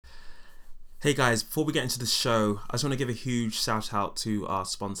Hey guys, before we get into the show, I just want to give a huge shout out to our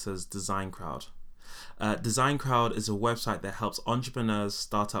sponsors, Design Crowd. Design Crowd is a website that helps entrepreneurs,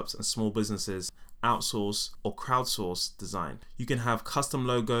 startups, and small businesses outsource or crowdsource design. You can have custom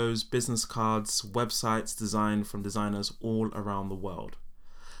logos, business cards, websites designed from designers all around the world.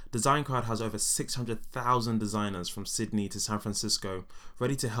 Design Crowd has over 600,000 designers from Sydney to San Francisco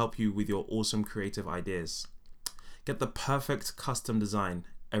ready to help you with your awesome creative ideas. Get the perfect custom design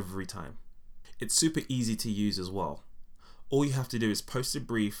every time. It's super easy to use as well. All you have to do is post a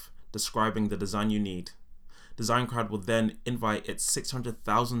brief describing the design you need. Design Crowd will then invite its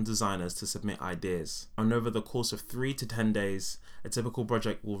 600,000 designers to submit ideas. And over the course of 3 to 10 days, a typical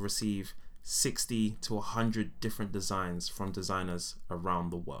project will receive 60 to 100 different designs from designers around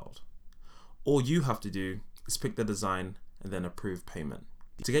the world. All you have to do is pick the design and then approve payment.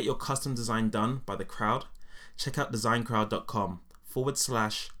 To get your custom design done by the crowd, check out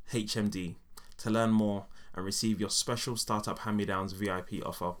designcrowd.com/HMD to learn more and receive your special Startup Hand-Me-Downs VIP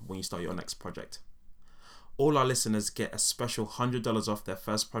offer when you start your next project. All our listeners get a special $100 off their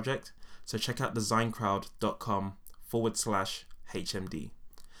first project, so check out designcrowd.com/HMD.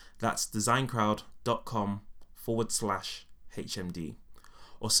 That's designcrowd.com/HMD.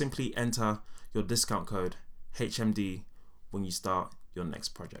 Or simply enter your discount code HMD when you start your next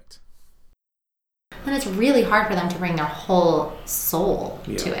project. And it's really hard for them to bring their whole soul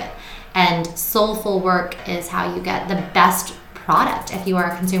to it. And soulful work is how you get the best product if you are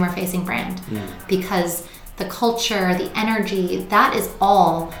a consumer-facing brand. Because the culture, the energy, that is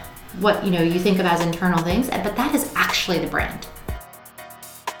all what you think of as internal things, but that is actually the brand.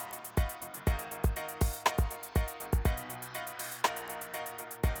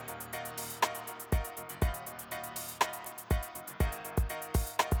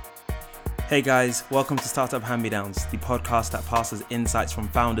 Hey guys, welcome to Startup Hand-Me-Downs, the podcast that passes insights from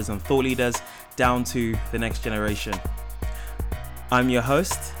founders and thought leaders down to the next generation. I'm your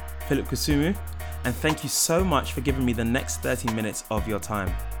host, Philip Kusumu, and thank you so much for giving me the next 30 minutes of your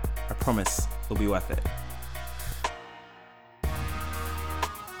time. I promise it'll be worth it.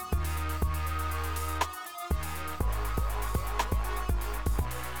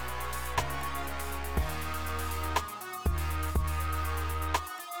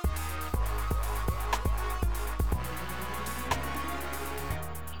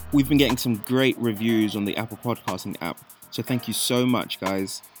 We've been getting some great reviews on the Apple Podcasting app, so thank you so much,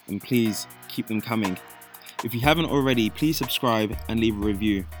 guys, and please keep them coming. If you haven't already, please subscribe and leave a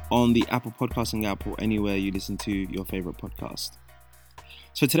review on the Apple Podcasting app or anywhere you listen to your favorite podcast.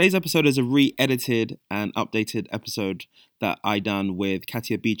 So today's episode is a re-edited and updated episode that I done with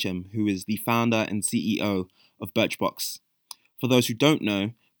Katia Beecham, who is the founder and CEO of Birchbox. For those who don't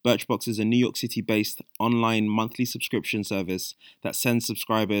know, Birchbox is a New York City-based online monthly subscription service that sends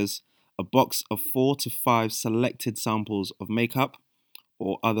subscribers a box of 4 to 5 selected samples of makeup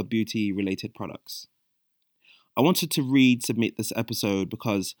or other beauty-related products. I wanted to resubmit this episode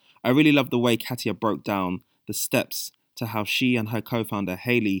because I really love the way Katia broke down the steps to how she and her co-founder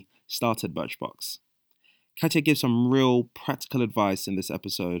Haley started Birchbox. Katia gives some real practical advice in this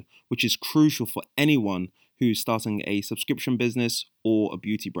episode, which is crucial for anyone who's starting a subscription business or a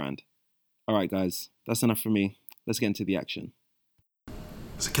beauty brand. All right, guys, that's enough for me. Let's get into the action.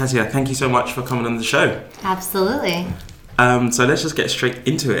 So, Katia, thank you so much for coming on the show. Absolutely. So let's just get straight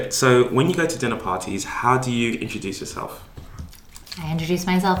into it. So when you go to dinner parties, how do you introduce yourself? I introduce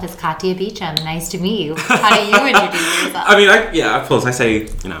myself as Katia Beecham. Nice to meet you. How do you introduce yourself? I mean, of course, I say,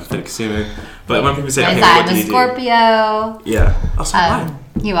 I'm Philip Kusumu. But when people say, okay, I'm what do you do? a Scorpio. Yeah. Oh, so am I.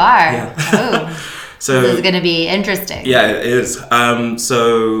 You are? Yeah. Oh. So, this is going to be interesting. Yeah, it is.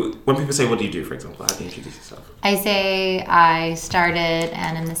 So when people say, what do you do, for example, how do you introduce yourself? I say I started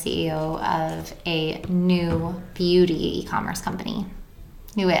and am the CEO of a new beauty e-commerce company.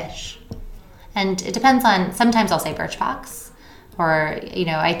 Newish. And it depends on, sometimes I'll say Birchbox. Or,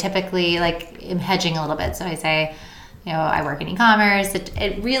 I typically am hedging a little bit. So I say, I work in e-commerce.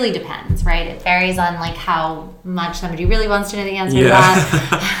 It really depends, right? It varies on how much somebody really wants to know the answer to that.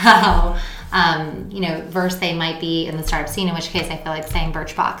 How, verse they might be in the startup scene, in which case I feel like saying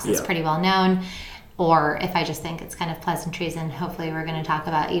Birchbox is pretty well known. Or if I just think it's kind of pleasantries and hopefully we're going to talk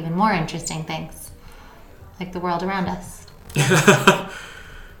about even more interesting things, like the world around us.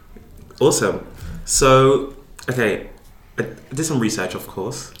 Awesome. So, okay, I did some research, of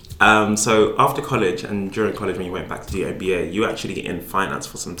course. So after college and during college when you went back to do MBA, you were actually in finance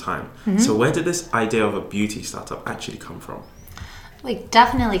for some time. Mm-hmm. So where did this idea of a beauty startup actually come from? It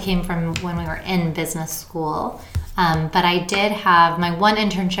definitely came from when we were in business school. But I did have my one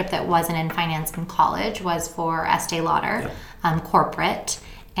internship that wasn't in finance in college was for Estee Lauder, corporate.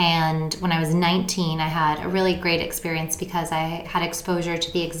 And when I was 19, I had a really great experience because I had exposure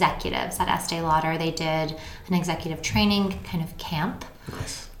to the executives at Estee Lauder. They did an executive training kind of camp.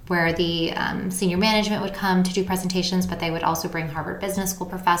 Nice. Where the senior management would come to do presentations, but they would also bring Harvard Business School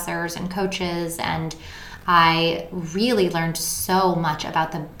professors and coaches. And I really learned so much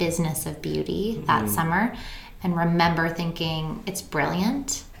about the business of beauty that summer, and remember thinking it's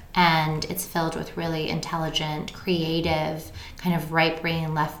brilliant and it's filled with really intelligent, creative, kind of right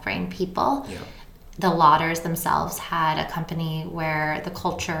brain, left brain people. Yeah. The Lauders themselves had a company where the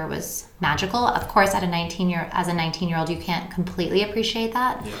culture was magical. Of course, as a 19-year-old, you can't completely appreciate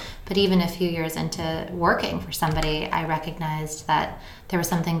that. Yeah. But even a few years into working for somebody, I recognized that there was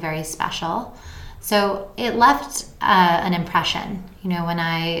something very special. So it left an impression. When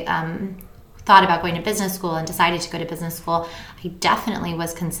I thought about going to business school and decided to go to business school, I definitely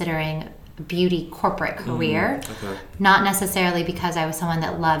was considering beauty corporate career. Okay. Not necessarily because I was someone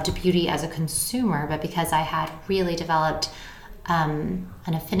that loved beauty as a consumer, but because I had really developed an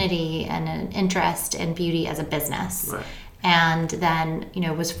affinity and an interest in beauty as a business. Right. And then,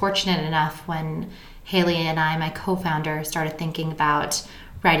 was fortunate enough when Haley and I, my co-founder, started thinking about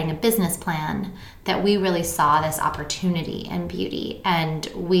writing a business plan, that we really saw this opportunity in beauty. And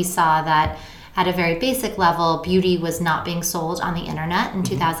we saw that at a very basic level, beauty was not being sold on the internet in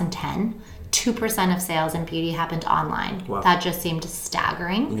 2010. 2% of sales in beauty happened online. Wow. That just seemed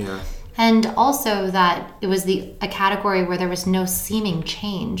staggering. Yeah. And also that it was a category where there was no seeming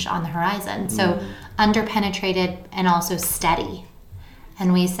change on the horizon. So underpenetrated and also steady.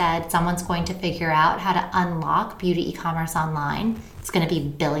 And we said, someone's going to figure out how to unlock beauty e-commerce online. It's going to be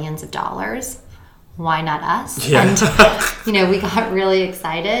billions of dollars. Why not us? Yeah. And, we got really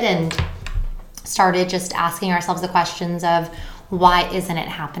excited and started just asking ourselves the questions of, why isn't it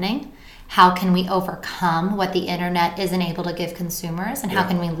happening? How can we overcome what the internet isn't able to give consumers? And how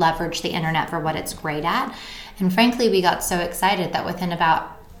can we leverage the internet for what it's great at? And frankly, we got so excited that within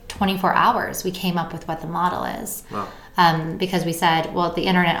about 24 hours, we came up with what the model is. Wow. Because we said, well, the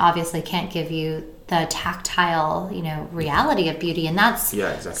internet obviously can't give you the tactile, reality of beauty. And that's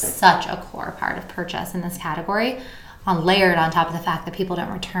such a core part of purchase in this category. Layered on top of the fact that people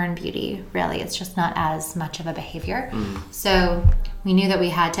don't return beauty, really. It's just not as much of a behavior. So we knew that we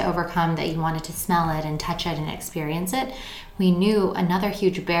had to overcome that you wanted to smell it and touch it and experience it. We knew another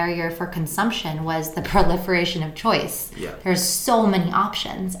huge barrier for consumption was the proliferation of choice. Yeah. There's so many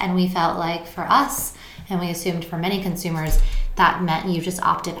options. And we felt like for us, and we assumed for many consumers, that meant you just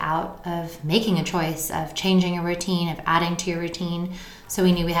opted out of making a choice, of changing a routine, of adding to your routine. So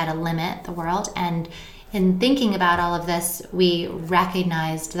we knew we had to limit the world. And in thinking about all of this, we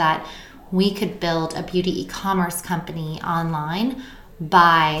recognized that we could build a beauty e-commerce company online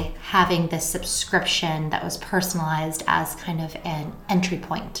by having this subscription that was personalized as kind of an entry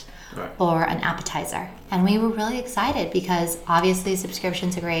point or an appetizer. And we were really excited because obviously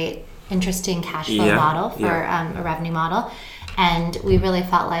subscription's a great, interesting cash flow model for a revenue model. And we really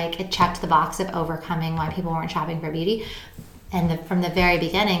felt like it checked the box of overcoming why people weren't shopping for beauty. And from the very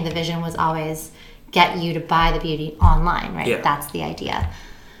beginning, the vision was always get you to buy the beauty online, right? Yeah. That's the idea.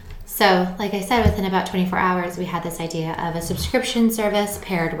 So, like I said, within about 24 hours, we had this idea of a subscription service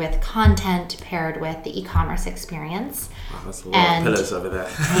paired with content, paired with the e-commerce experience. Wow, that's a lot of pillars over there.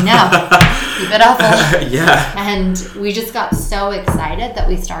 I know. Keep it awful. Yeah. And we just got so excited that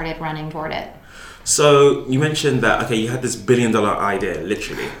we started running toward it. So you mentioned that, you had this $1 billion idea,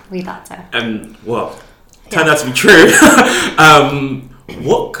 literally. We thought so. And, turned out to be true.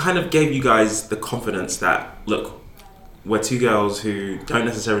 What kind of gave you guys the confidence that, look, we're two girls who don't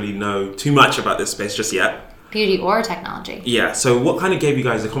necessarily know too much about this space just yet? Beauty or technology. Yeah, so what kind of gave you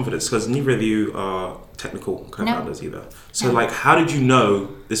guys the confidence? Because neither of you are technical co-founders either. So, how did you know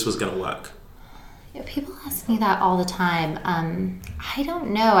this was going to work? People ask me that all the time. I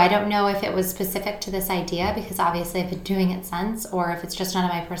don't know. I don't know if it was specific to this idea because obviously I've been doing it since, or if it's just not in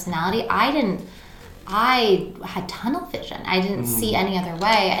my personality. I had tunnel vision. I didn't see any other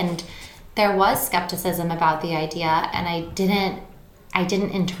way, and there was skepticism about the idea, and I didn't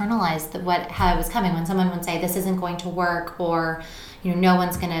internalize how it was coming. When someone would say this isn't going to work, or no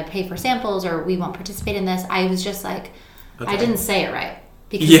one's going to pay for samples, or we won't participate in this, I was just like, I didn't say it right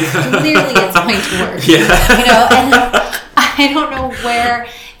because clearly it's going to work. And I don't know where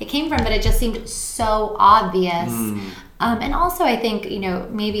it came from, but it just seemed so obvious. And also I think,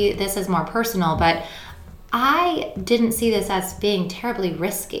 maybe this is more personal, but I didn't see this as being terribly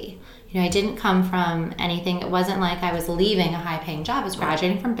risky. I didn't come from anything. It wasn't like I was leaving a high-paying job. I was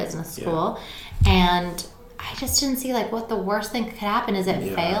graduating from business school. And I just didn't see like what the worst thing could happen is it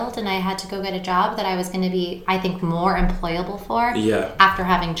Yeah. failed and I had to go get a job that I was going to be, I think, more employable for Yeah. after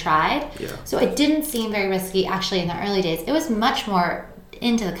having tried. Yeah. So it didn't seem very risky actually in the early days. It was much more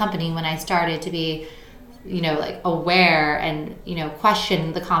into the company when I started to be, like aware and,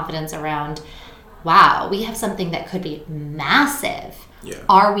 question the confidence around, wow, we have something that could be massive. Yeah.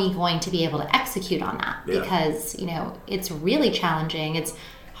 Are we going to be able to execute on that? Yeah. Because, it's really challenging. It's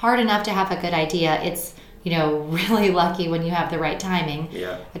hard enough to have a good idea. It's, really lucky when you have the right timing.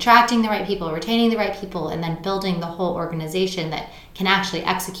 Yeah. Attracting the right people, retaining the right people, and then building the whole organization that can actually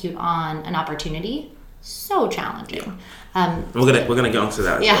execute on an opportunity. So challenging. We're gonna get onto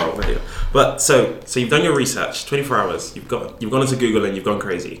that as Yeah. well. But so you've done your research, 24 hours. You've gone into Google and you've gone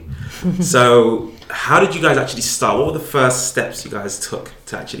crazy. So how did you guys actually start? What were the first steps you guys took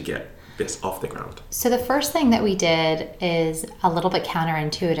to actually get this off the ground? So the first thing that we did is a little bit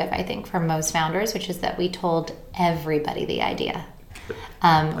counterintuitive, I think, for most founders, which is that we told everybody the idea.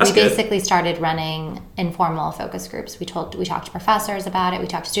 We basically started running informal focus groups. We talked to professors about it, we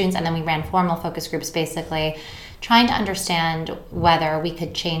talked to students, and then we ran formal focus groups, basically trying to understand whether we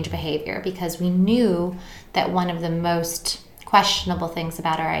could change behavior, because we knew that one of the most questionable things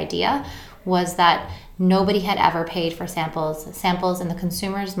about our idea was that nobody had ever paid for samples. Samples in the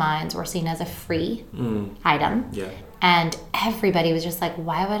consumer's minds were seen as a free item. Yeah. And everybody was just like,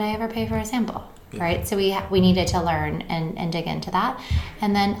 why would I ever pay for a sample? Yeah. Right? So we needed to learn and dig into that.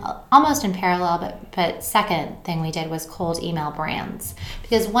 And then almost in parallel, but second thing we did was cold email brands.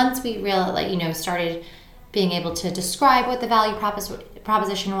 Because once we really started being able to describe what the value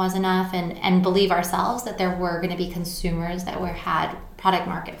proposition was enough and believe ourselves that there were going to be consumers that had product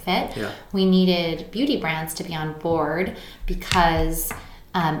market fit, we needed beauty brands to be on board, because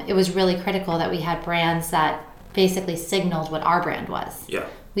it was really critical that we had brands that basically signaled what our brand was. Yeah.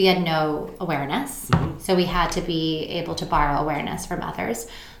 We had no awareness, so we had to be able to borrow awareness from others.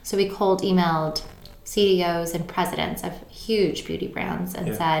 So we cold emailed CEOs and presidents of huge beauty brands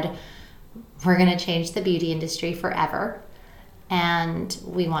and said, we're going to change the beauty industry forever, and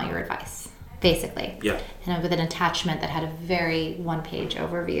we want your advice, basically. Yeah. And with an attachment that had a very one-page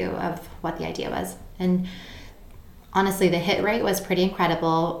overview of what the idea was. And honestly, the hit rate was pretty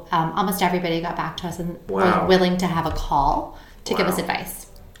incredible. Almost everybody got back to us and was willing to have a call to give us advice.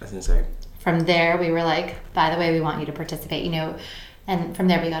 That's insane. From there, we were like, by the way, we want you to participate, And from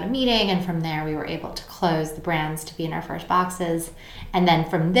there, we got a meeting, and from there, we were able to close the brands to be in our first boxes. And then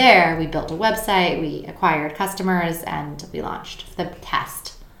from there, we built a website, we acquired customers, and we launched the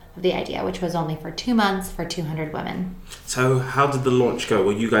test of the idea, which was only for 2 months for 200 women. So how did the launch go?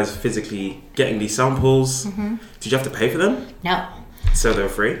 Were you guys physically getting these samples? Mm-hmm. Did you have to pay for them? No. So they were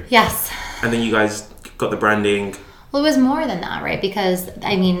free? Yes. And then you guys got the branding. Well, it was more than that, right? Because,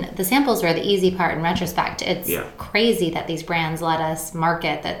 the samples were the easy part in retrospect. It's crazy that these brands let us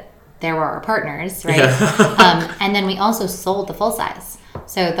market that they were our partners, right? Yeah. And then we also sold the full size.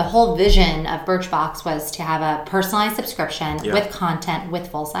 So the whole vision of Birchbox was to have a personalized subscription with content, with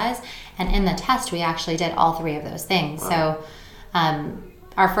full size. And in the test, we actually did all three of those things. Wow. So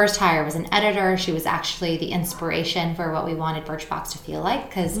our first hire was an editor. She was actually the inspiration for what we wanted Birchbox to feel like,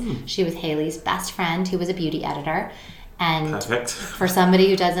 because she was Haley's best friend who was a beauty editor. And perfect. For somebody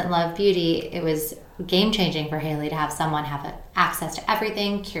who doesn't love beauty, it was game-changing for Haley to have someone have access to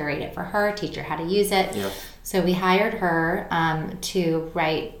everything, curate it for her, teach her how to use it. Yeah. So we hired her to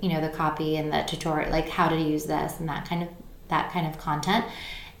write, the copy and the tutorial, like how to use this and that kind of content.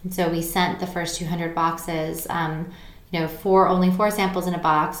 And so we sent the first 200 boxes, only 4 samples in a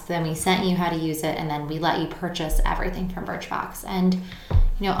box. Then we sent you how to use it, and then we let you purchase everything from Birchbox. And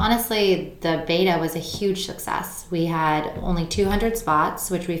honestly, the beta was a huge success. We had only 200 spots,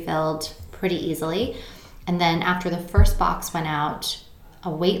 which we filled pretty easily. And then after the first box went out, a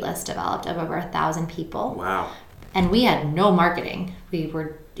wait list developed of over 1,000 people. Wow. And we had no marketing. It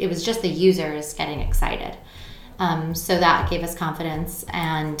was just the users getting excited. So that gave us confidence.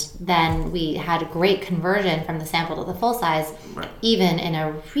 And then we had a great conversion from the sample to the full size, even in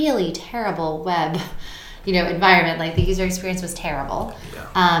a really terrible web environment. Like the user experience was terrible.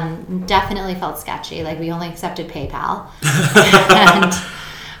 Yeah. Definitely felt sketchy. Like we only accepted PayPal. And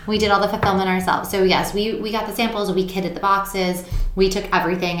we did all the fulfillment ourselves. So yes, we got the samples, we kitted the boxes, we took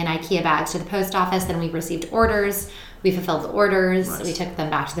everything in IKEA bags to the post office, then we received orders. We fulfilled the orders. Nice. We took them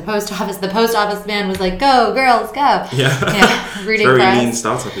back to the post office. The post office man was like, "Go, girls, go!" Yeah, rooting for us. Very lean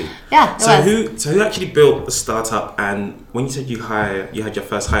startup-y. Yeah. So who actually built the startup? And when you said you had your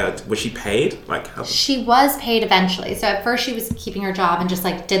first hire, was she paid? She was paid eventually. So at first she was keeping her job and just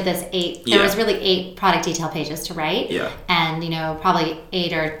did this 8. There was really 8 product detail pages to write. Yeah. And probably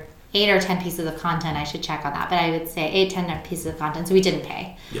 8 or 8 or 10 pieces of content. I should check on that, but I would say 8-10 pieces of content. So we didn't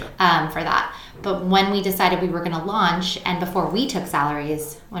pay for that. But when we decided we were going to launch, and before we took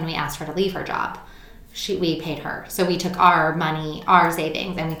salaries, when we asked her to leave her job, we paid her. So we took our money, our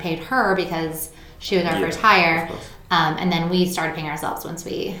savings, and we paid her because she was our first hire. And then we started paying ourselves once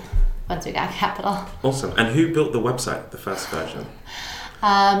we got capital. Awesome. And who built the website, the first version?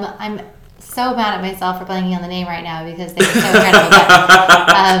 I'm so mad at myself for blanking on the name right now because they were so incredible.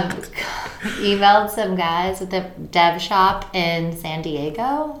 But, emailed some guys with the dev shop in San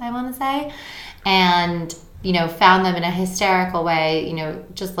Diego, I want to say, and found them in a hysterical way.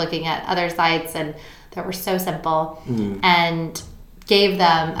 Just looking at other sites and that were so simple, and gave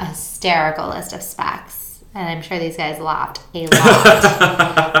them a hysterical list of specs. And I'm sure these guys laughed a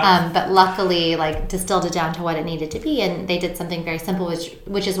lot. But luckily, distilled it down to what it needed to be. And they did something very simple,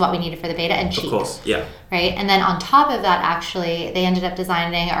 which is what we needed for the beta, and cheap. Of course, yeah. Right? And then on top of that, actually, they ended up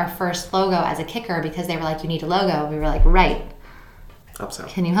designing our first logo as a kicker because they were like, you need a logo. We were like, right. Upsell.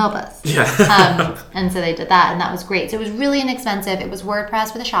 Can you help us? Yeah. And so they did that, and that was great. So it was really inexpensive. It was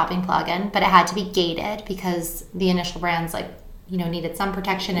WordPress with a shopping plugin, but it had to be gated because the initial brands, needed some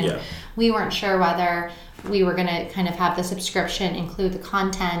protection. And we weren't sure whether we were going to kind of have the subscription include the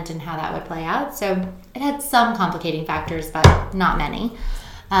content and how that would play out. So it had some complicating factors, but not many.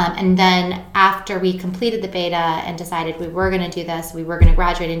 And then after we completed the beta and decided we were going to do this, we were going to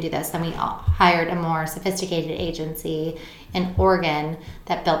graduate and do this, then we hired a more sophisticated agency in Oregon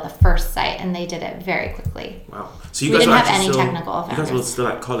that built the first site, and they did it very quickly. Wow. So you we guys didn't were have any still, technical founders. You guys were still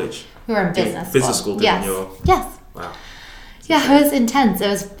at college? We were in business school. Business school, yes. Yes. Wow. Yeah, it was intense. It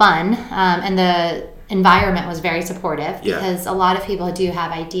was fun. And the environment was very supportive because a lot of people do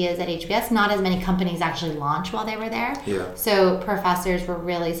have ideas at HBS. Not as many companies actually launch while they were there. Yeah. So professors were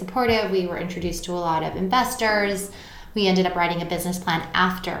really supportive. We were introduced to a lot of investors. We ended up writing a business plan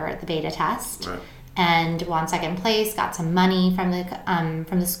after the beta test. Right. And won second place, got some money from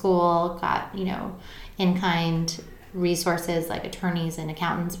the school, got, in-kind resources like attorneys and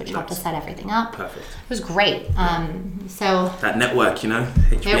accountants, which helped us set everything up. Perfect. It was great. So that network,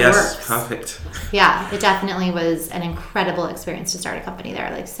 HBS, it works. Perfect. Yeah, it definitely was an incredible experience to start a company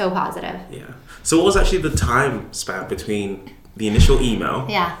there, so positive. Yeah. So what was actually the time span between the initial email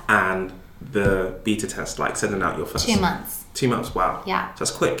and the beta test, sending out your first? 2 months. 2 months, wow. Yeah. So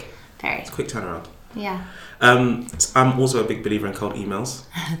that's quick. Very. It's a quick turnaround. Yeah. I'm also a big believer in cold emails.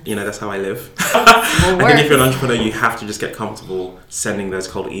 That's how I live. I think if you're an entrepreneur, you have to just get comfortable sending those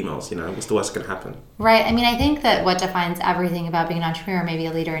cold emails. What's the worst that can happen? Right. I mean, I think that what defines everything about being an entrepreneur, maybe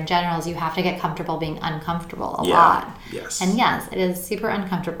a leader in general, is you have to get comfortable being uncomfortable a lot. Yes. And yes, it is super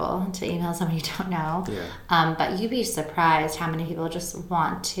uncomfortable to email somebody you don't know. Yeah. But you'd be surprised how many people just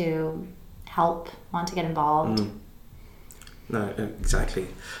want to help, want to get involved. No, exactly.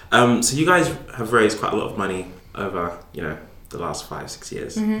 So you guys have raised quite a lot of money over, the last 5-6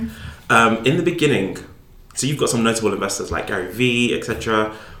 years. Mm-hmm. In the beginning, so you've got some notable investors like Gary Vee,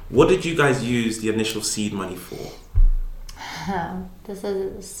 etc. What did you guys use the initial seed money for? This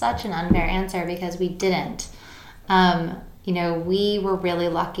is such an unfair answer because we didn't. We were really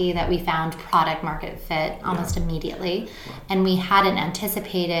lucky that we found product market fit almost immediately. And we hadn't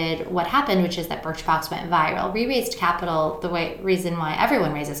anticipated what happened, which is that Birchbox went viral. We raised capital reason why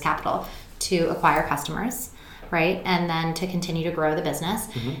everyone raises capital, to acquire customers, right? And then to continue to grow the business.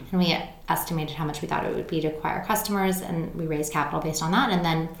 Mm-hmm. And we estimated how much we thought it would be to acquire customers, and we raised capital based on that. And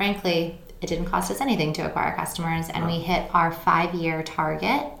then, frankly, it didn't cost us anything to acquire customers. And we hit our 5-year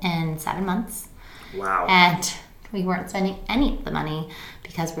target in 7 months. Wow. And we weren't spending any of the money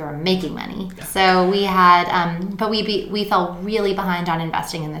because we were making money. Yeah. So we had, but we fell really behind on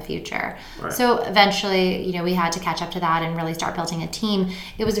investing in the future. Right. So eventually, we had to catch up to that and really start building a team.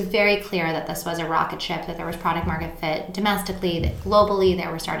 It was very clear that this was a rocket ship, that there was product market fit domestically, that globally there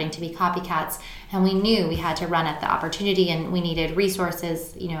were starting to be copycats, and we knew we had to run at the opportunity, and we needed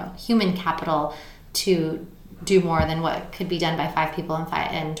resources, human capital to do more than what could be done by 5 people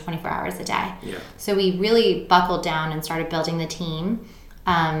in 24 hours a day. Yeah. So we really buckled down and started building the team,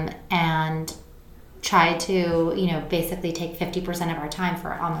 and tried to, basically take 50% of our time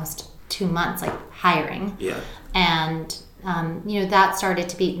for almost 2 months, hiring. Yeah. And, that started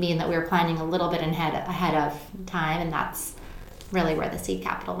to mean that we were planning a little bit ahead of time, and that's really where the seed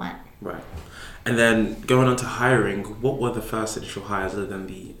capital went. Right. And then going on to hiring, what were the first initial hires other than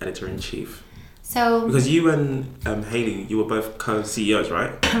the editor-in-chief? So, because you and Haley, you were both co-CEOs,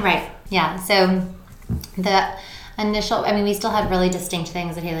 right? Right, yeah. So the initial, we still had really distinct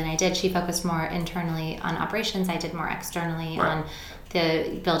things that Haley and I did. She focused more internally on operations. I did more externally on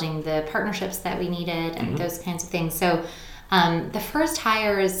the building the partnerships that we needed and those kinds of things. So The first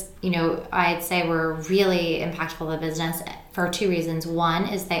hires, I'd say were really impactful to the business for two reasons. One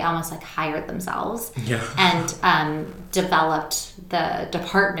is they almost like hired themselves and developed the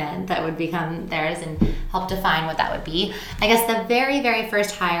department that would become theirs and helped define what that would be. I guess the very, very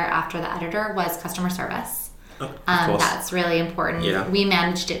first hire after the editor was customer service. That's really important. Yeah. We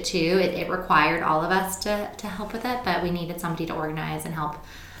managed it too. It required all of us to help with it, but we needed somebody to organize and help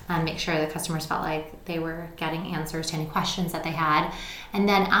make sure the customers felt like they were getting answers to any questions that they had. And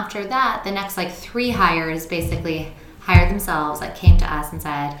then after that, the next like 3 hires basically hired themselves, like came to us and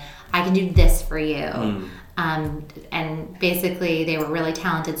said, I can do this for you. And basically they were really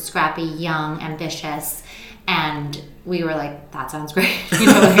talented, scrappy, young, ambitious. And we were like, that sounds great.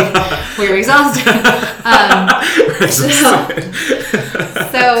 We were exhausted.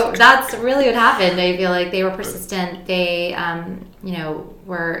 So that's really what happened. I feel like they were persistent. They,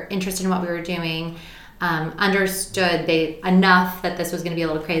 were interested in what we were doing, understood enough that this was going to be a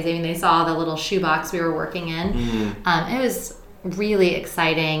little crazy. I mean, they saw the little shoebox we were working in. It was really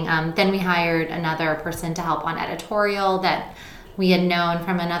exciting. Then we hired another person to help on editorial that we had known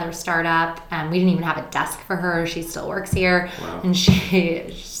from another startup. We didn't even have a desk for her. She still works here. Wow. And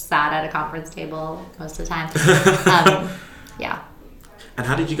she sat at a conference table most of the time. Yeah. And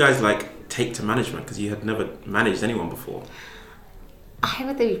how did you guys take to management? Because you had never managed anyone before. I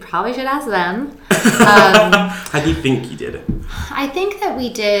would think you probably should ask them. How do you think you did? I think that we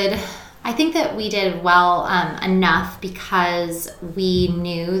did well enough because we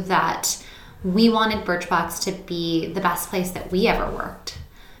knew that we wanted Birchbox to be the best place that we ever worked.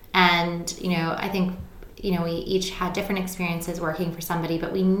 And, I think, we each had different experiences working for somebody,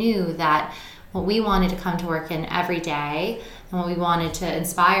 but we knew that what we wanted to come to work in every day and what we wanted to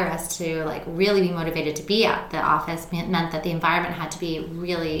inspire us to really be motivated to be at the office meant that the environment had to be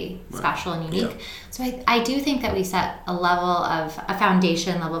really special and unique. Yeah. So I do think that we set a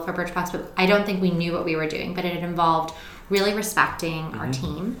foundation level for Birchbox, but I don't think we knew what we were doing, but it involved really respecting our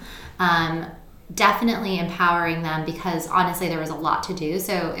team. Definitely empowering them because honestly there was a lot to do,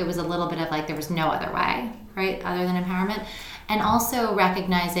 so it was a little bit of there was no other way, right, other than empowerment. And also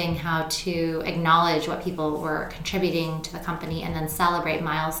recognizing how to acknowledge what people were contributing to the company and then celebrate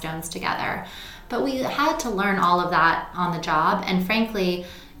milestones together. But we had to learn all of that on the job, and frankly,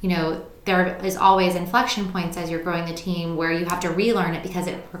 there is always inflection points as you're growing the team where you have to relearn it because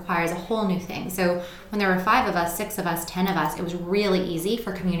it requires a whole new thing. So when there were 5 of us, 6 of us, 10 of us, it was really easy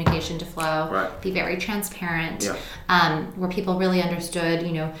for communication to flow, be very transparent, where people really understood,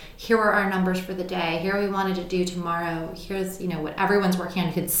 here were our numbers for the day, here we wanted to do tomorrow, here's, what everyone's working on,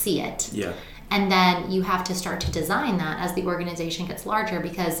 you could see it. Yeah. And then you have to start to design that as the organization gets larger,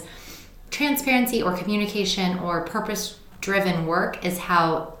 because transparency or communication or purpose-driven work is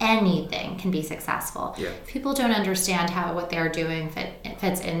how anything can be successful. Yeah. If people don't understand how what they're doing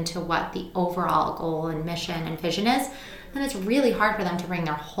fits into what the overall goal and mission and vision is, then it's really hard for them to bring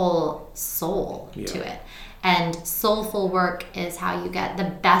their whole soul to it. And soulful work is how you get the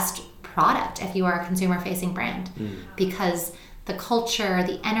best product if you are a consumer-facing brand, because the culture,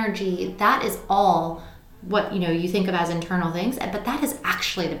 the energy, that is all what you think of as internal things, but that is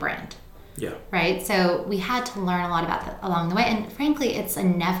actually the brand. Yeah. Right? So we had to learn a lot about that along the way. And frankly, it's a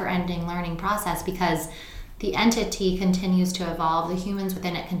never-ending learning process because the entity continues to evolve, the humans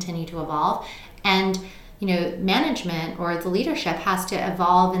within it continue to evolve, and management or the leadership has to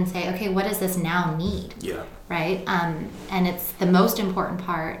evolve and say, okay, what does this now need? Yeah. Right? And it's the most important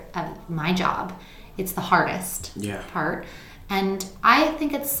part of my job. It's the hardest part. And I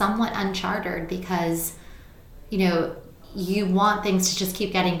think it's somewhat uncharted because, you want things to just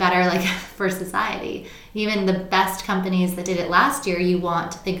keep getting better, for society. Even the best companies that did it last year, you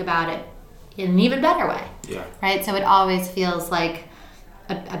want to think about it in an even better way. Yeah. Right? So it always feels like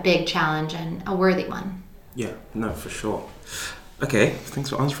a big challenge and a worthy one. Yeah, no, for sure. Okay, thanks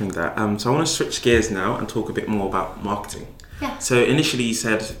for answering that. So I want to switch gears now and talk a bit more about marketing. Yeah. So initially you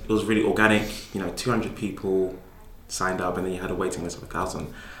said it was really organic, 200 people signed up and then you had a waiting list of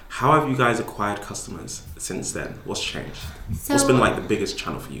 1,000. How have you guys acquired customers since then? What's changed? What's been the biggest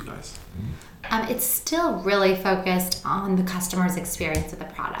channel for you guys? It's still really focused on the customer's experience with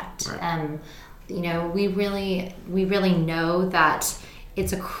the product. Right. We really know that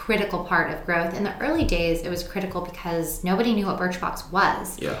it's a critical part of growth. In the early days, it was critical because nobody knew what Birchbox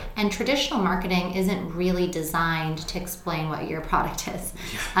was. Yeah. And traditional marketing isn't really designed to explain what your product is.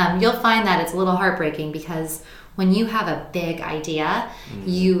 Yeah. You'll find that it's a little heartbreaking because when you have a big idea,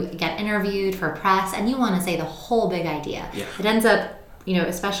 you get interviewed for press and you want to say the whole big idea. Yeah. It ends up,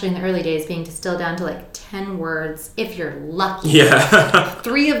 especially in the early days, being distilled down to 10 words if you're lucky. Yeah.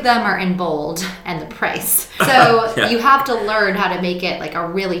 3 of them are in bold and the price. So Yeah. you have to learn how to make it like a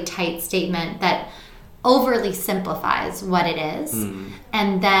really tight statement that overly simplifies what it is,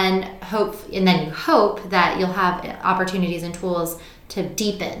 and then you hope that you'll have opportunities and tools to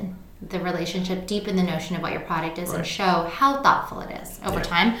deepen the relationship, deepen the notion of what your product is, and show how thoughtful it is over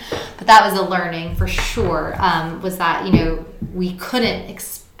time. But that was a learning for sure, was that, we couldn't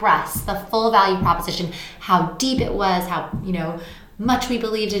express the full value proposition, how deep it was, how, much we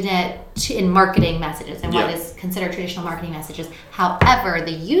believed in it in marketing messages and what is considered traditional marketing messages. However,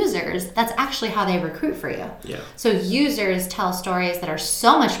 the users, that's actually how they recruit for you. Yeah. So users tell stories that are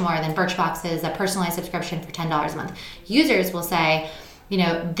so much more than Birchbox is a personalized subscription for $10 a month. Users will say,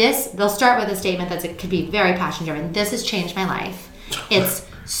 they'll start with a statement that could be very passion driven. This has changed my life. It's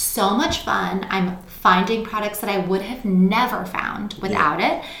so much fun. I'm finding products that I would have never found without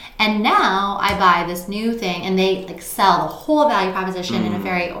it. And now I buy this new thing, and they sell the whole value proposition in a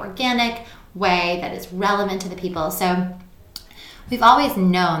very organic way that is relevant to the people. So we've always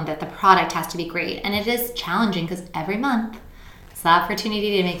known that the product has to be great, and it is challenging because every month it's the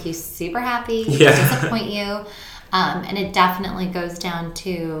opportunity to make you super happy, disappoint you. And it definitely goes down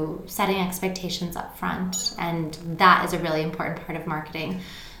to setting expectations up front. And that is a really important part of marketing.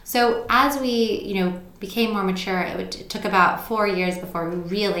 So as we, became more mature, it took about 4 years before we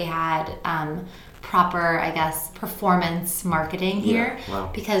really had proper, performance marketing here. Wow.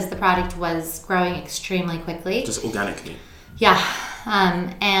 Because the product was growing extremely quickly. Just organically. Yeah.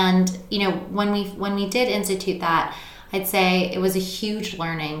 And, when we did institute that, I'd say it was a huge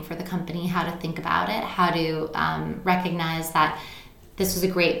learning for the company how to think about it, how to recognize that this was a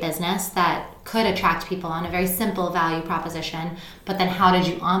great business that could attract people on a very simple value proposition, but then how did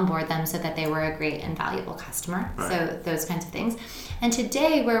you onboard them so that they were a great and valuable customer? Right. So those kinds of things. And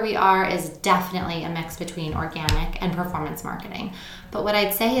today where we are is definitely a mix between organic and performance marketing. But what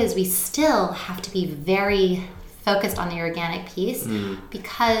I'd say is we still have to be very focused on the organic piece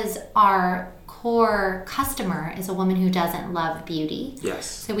because our core customer is a woman who doesn't love beauty. Yes.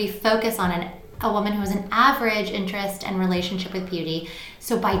 So we focus on a woman who has an average interest and relationship with beauty.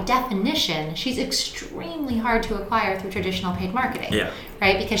 So by definition, she's extremely hard to acquire through traditional paid marketing. Yeah.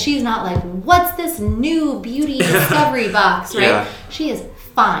 Right? Because she's not like, what's this new beauty discovery box, right? Yeah. She is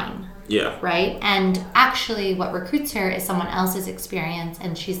fine. Yeah. Right? And actually what recruits her is someone else's experience,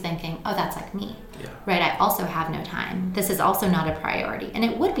 and she's thinking, oh, that's like me. Yeah. Right? I also have no time. This is also not a priority. And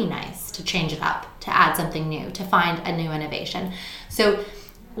it would be nice to change it up, to add something new, to find a new innovation. So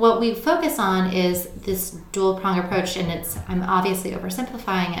what we focus on is this dual prong approach, and I'm obviously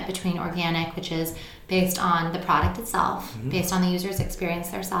oversimplifying it, between organic, which is based on the product itself, based on the user's experience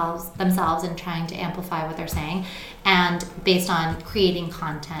themselves and trying to amplify what they're saying, and based on creating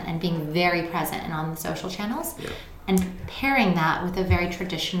content and being very present and on the social channels, and pairing that with a very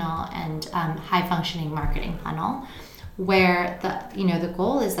traditional and high functioning marketing funnel, where the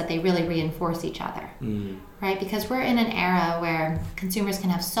goal is that they really reinforce each other, right? Because we're in an era where consumers can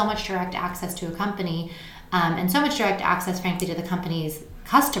have so much direct access to a company, and so much direct access, frankly, to the company's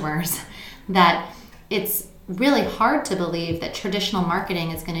customers, that it's really hard to believe that traditional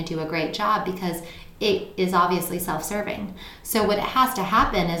marketing is going to do a great job, because it is obviously self-serving. So what has to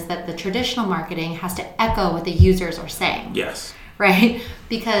happen is that the traditional marketing has to echo what the users are saying. Yes. Right?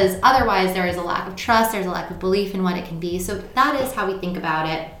 Because otherwise there is a lack of trust, there's a lack of belief in what it can be. So that is how we think about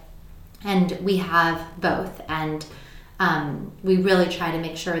it. And we have both. And we really try to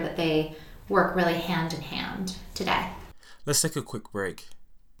make sure that they work really hand in hand today. Let's take a quick break.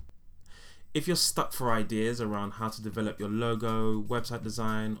 If you're stuck for ideas around how to develop your logo, website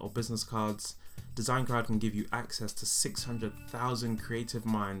design, or business cards, DesignCrowd can give you access to 600,000 creative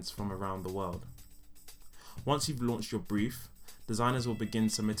minds from around the world. Once you've launched your brief, designers will begin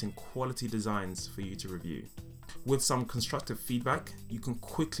submitting quality designs for you to review. With some constructive feedback, you can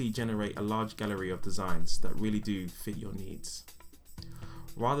quickly generate a large gallery of designs that really do fit your needs.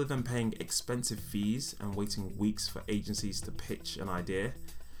 Rather than paying expensive fees and waiting weeks for agencies to pitch an idea,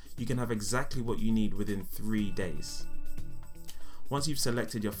 you can have exactly what you need within 3 days. Once you've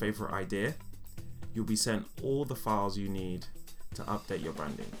selected your favorite idea, you'll be sent all the files you need to update your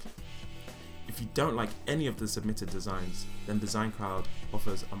branding. If you don't like any of the submitted designs, then DesignCrowd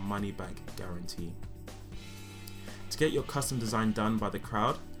offers a money-back guarantee. To get your custom design done by the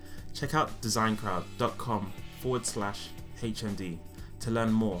crowd, check out designcrowd.com/HMD to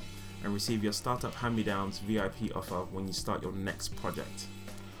learn more and receive your Startup Hand-Me-Downs VIP offer when you start your next project.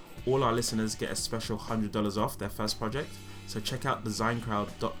 All our listeners get a special $100 off their first project, so check out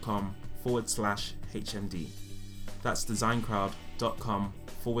designcrowd.com/HMD. That's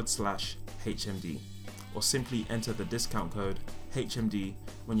designcrowd.com/HMD. or simply enter the discount code HMD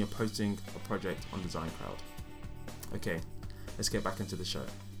when you're posting a project on DesignCrowd. Okay, let's get back into the show.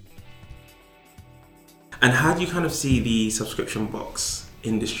 And how do you kind of see the subscription box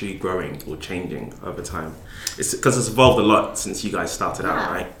industry growing or changing over time? It's because it's evolved a lot since you guys started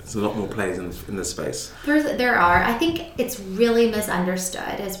out, right? There's a lot more players in this space. There are. I think it's really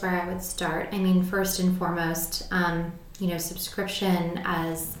misunderstood is where I would start. I mean, first and foremost,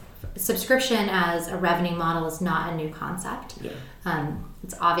 subscription as a revenue model is not a new concept. Yeah.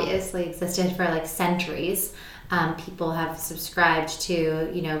 It's obviously existed for like centuries. People have subscribed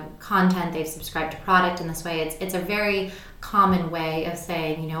to, content, they've subscribed to product in this way. It's a very common way of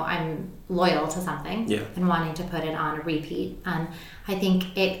saying, I'm loyal to something and wanting to put it on a repeat. I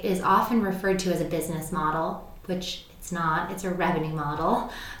think it is often referred to as a business model, which it's not. It's a revenue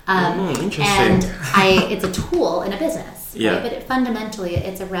model. Interesting. And it's a tool in a business, right? But fundamentally,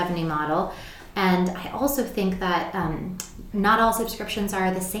 it's a revenue model. And I also think that not all subscriptions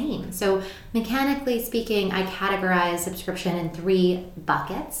are the same. So mechanically speaking, I categorize subscription in 3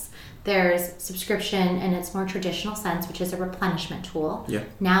 buckets. There's subscription in its more traditional sense, which is a replenishment tool,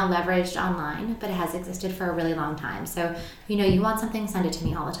 now leveraged online, but it has existed for a really long time. So, you want something, send it to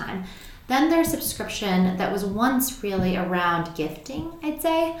me all the time. Then there's subscription that was once really around gifting, I'd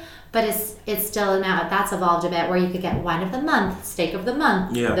say, but it's still now, that's evolved a bit where you could get wine of the month, steak of the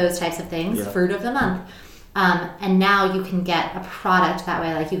month, those types of things, fruit of the month. And now you can get a product that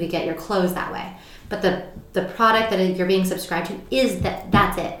way, like you could get your clothes that way. But the product that you're being subscribed to is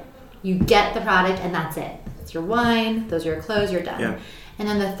that's it. You get the product and that's it. It's your wine, those are your clothes, you're done. Yeah. And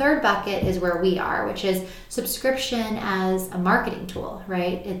then the third bucket is where we are, which is subscription as a marketing tool,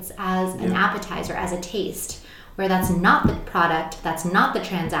 right? It's as an appetizer, as a taste, where that's not the product, that's not the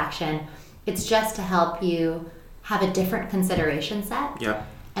transaction. It's just to help you have a different consideration set. Yeah.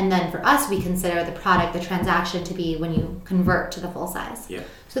 And then for us, we consider the product, the transaction to be when you convert to the full size. Yeah.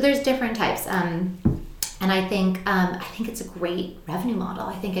 So there's different types. And I think it's a great revenue model.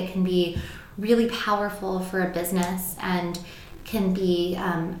 I think it can be really powerful for a business and can be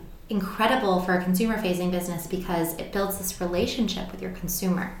incredible for a consumer-facing business because it builds this relationship with your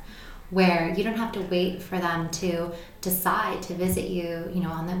consumer where you don't have to wait for them to decide to visit you,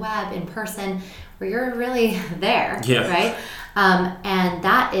 on the web, in person, where you're really there, right? And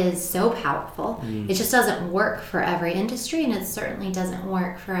that is so powerful. It just doesn't work for every industry, and it certainly doesn't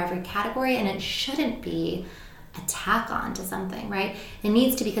work for every category, and it shouldn't be a tack on to something, right? It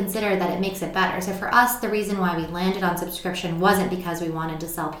needs to be considered that it makes it better. So for us, the reason why we landed on subscription wasn't because we wanted to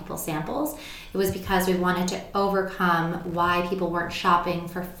sell people samples. It was because we wanted to overcome why people weren't shopping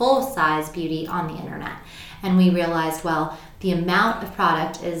for full-size beauty on the internet. And we realized, well, the amount of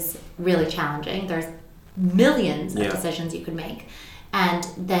product is really challenging. There's millions of decisions you could make. And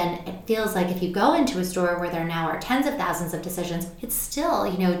then it feels like if you go into a store where there now are tens of thousands of decisions, it's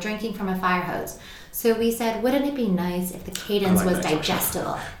still, drinking from a fire hose. So we said, wouldn't it be nice if the cadence was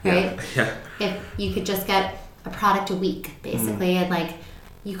digestible, right? Yeah. If you could just get a product a week, basically, and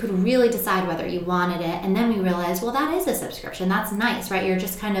you could really decide whether you wanted it. And then we realized, well, that is a subscription. That's nice, right? You're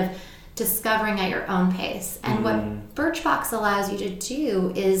just kind of discovering at your own pace. And what Birchbox allows you to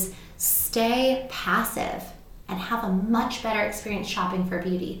do is stay passive and have a much better experience shopping for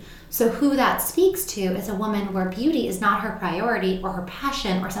beauty. So who that speaks to is a woman where beauty is not her priority or her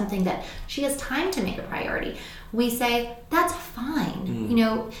passion or something that she has time to make a priority. We say, that's fine.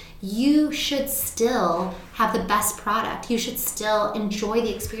 You should still have the best product. You should still enjoy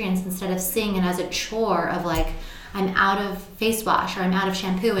the experience instead of seeing it as a chore of I'm out of face wash or I'm out of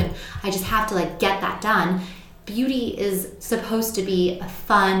shampoo and I just have to get that done. Beauty is supposed to be a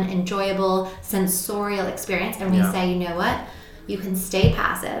fun, enjoyable, sensorial experience. And we say, you know what? You can stay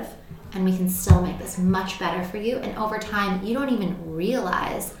passive and we can still make this much better for you. And over time, you don't even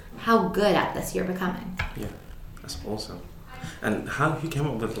realize how good at this you're becoming. Yeah, that's awesome. And who came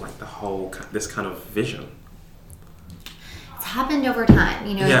up with this kind of vision? It's happened over time.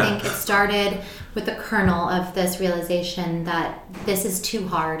 I think it started with the kernel of this realization that this is too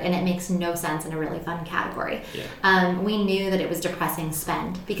hard and it makes no sense in a really fun category. We knew that it was depressing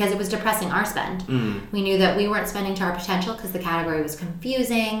spend because it was depressing our spend. We knew that we weren't spending to our potential because the category was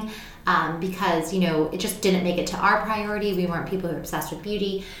confusing, because it just didn't make it to our priority. We weren't people who were obsessed with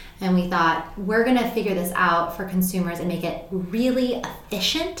beauty, and we thought we're gonna figure this out for consumers and make it really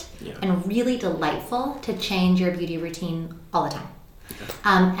efficient and really delightful to change your beauty routine all the time.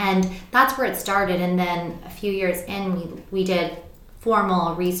 And that's where it started. And then a few years in, we did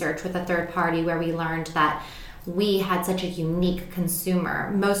formal research with a third party where we learned that we had such a unique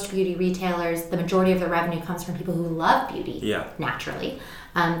consumer. Most beauty retailers, the majority of their revenue comes from people who love beauty, naturally.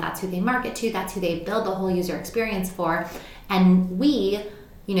 That's who they market to, that's who they build the whole user experience for. And we,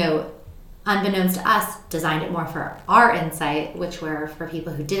 unbeknownst to us, designed it more for our insight, which were for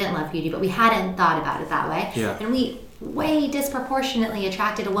people who didn't love beauty, but we hadn't thought about it that way. Yeah. And we way disproportionately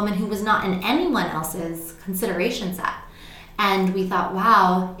attracted a woman who was not in anyone else's consideration set. And we thought,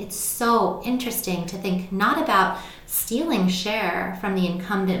 wow, it's so interesting to think not about stealing share from the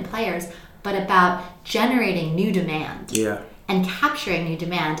incumbent players, but about generating new demand and capturing new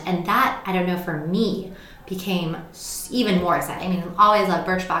demand. And that, I don't know, for me, became even more exciting. I mean, I've always loved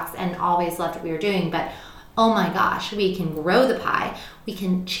Birchbox and always loved what we were doing, but oh my gosh, we can grow the pie. We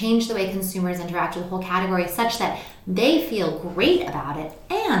can change the way consumers interact with the whole category such that they feel great about it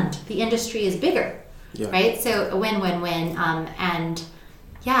and the industry is bigger. Right? So a win-win-win. And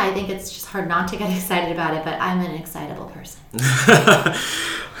yeah, I think it's just hard not to get excited about it, but I'm an excitable person.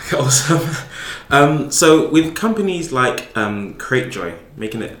 Awesome. So with companies like Cratejoy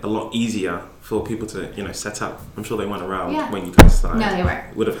making it a lot easier for people to set up, I'm sure they weren't around when you guys started. No, they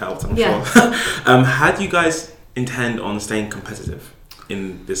weren't. Would have helped, I'm sure. How do you guys intend on staying competitive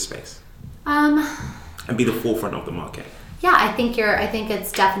in this space and be the forefront of the market? Yeah, I think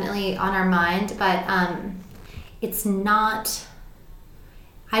it's definitely on our mind, but it's not.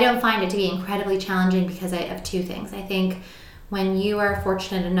 I don't find it to be incredibly challenging because of two things. I think when you are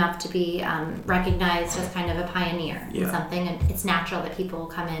fortunate enough to be recognized as kind of a pioneer in something, and it's natural that people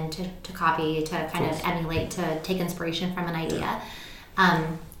come in to copy, to kind of emulate, to take inspiration from an idea,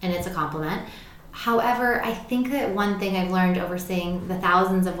 and it's a compliment. However, I think that one thing I've learned overseeing the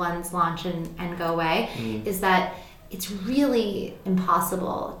thousands of ones launch and go away is that it's really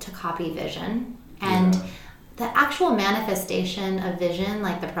impossible to copy vision. And the actual manifestation of vision,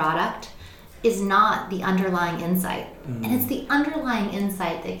 like the product, is not the underlying insight. And it's the underlying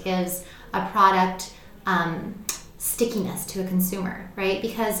insight that gives a product stickiness to a consumer, right?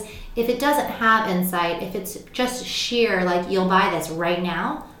 Because if it doesn't have insight, if it's just sheer, like, you'll buy this right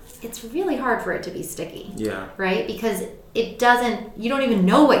now, it's really hard for it to be sticky, right? Because you don't even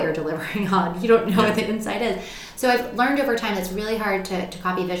know what you're delivering on. You don't know what the insight is. So I've learned over time it's really hard to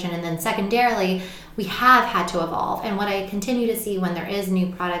copy vision. And then secondarily, we have had to evolve. And what I continue to see when there is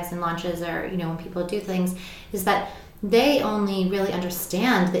new products and launches, or when people do things, is that they only really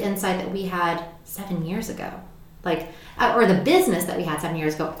understand the insight that we had 7 years ago. Or the business that we had 7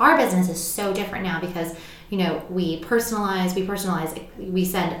 years ago. Our business is so different now because, we personalize, we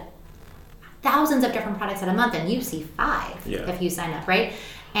send thousands of different products at a month, and you see 5 if you sign up, right?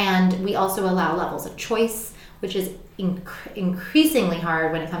 And we also allow levels of choice, which is increasingly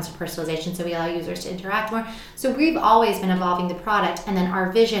hard when it comes to personalization. So we allow users to interact more. So we've always been evolving the product, and then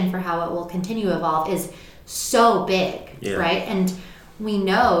our vision for how it will continue to evolve is so big, right? And we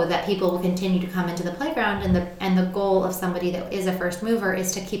know that people will continue to come into the playground, and the goal of somebody that is a first mover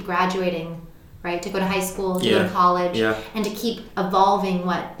is to keep graduating, right? To go to high school, to go to college, and to keep evolving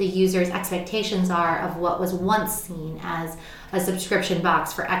what the user's expectations are of what was once seen as a subscription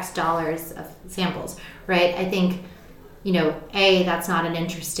box for X dollars of samples, right? I think, A, that's not an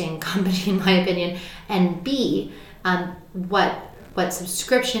interesting company in my opinion, and B, what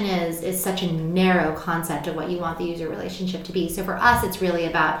subscription is such a narrow concept of what you want the user relationship to be. So for us, it's really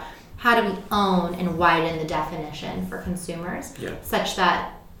about how do we own and widen the definition for consumers such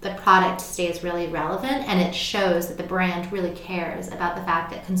that the product stays really relevant, and it shows that the brand really cares about the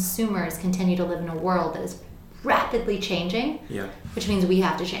fact that consumers continue to live in a world that is rapidly changing, which means we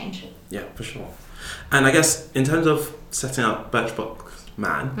have to change. Yeah, for sure. And I guess in terms of setting up Birchbox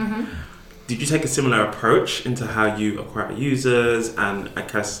Man, did you take a similar approach into how you acquire users? And I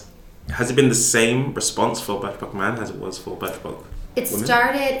guess, has it been the same response for Birchbox Man as it was for Birchbox Women?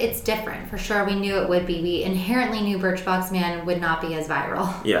 It's different for sure. We knew it would be. We inherently knew Birchbox Man would not be as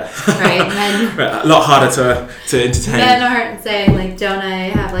viral. Yeah. Right? Men, a lot harder to entertain. Men aren't saying, don't I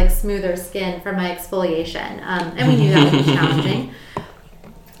have smoother skin from my exfoliation? And we knew that would be challenging.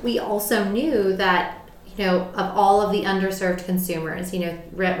 We also knew that, of all of the underserved consumers,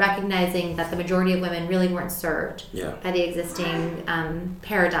 recognizing that the majority of women really weren't served by the existing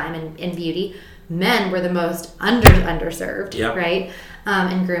paradigm in beauty. Men were the most underserved, right?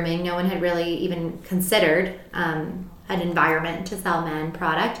 In grooming. No one had really even considered an environment to sell men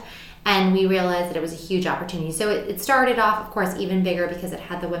product. And we realized that it was a huge opportunity. So it started off, of course, even bigger because it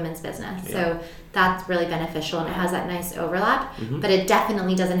had the women's business. So that's really beneficial, and it has that nice overlap. But it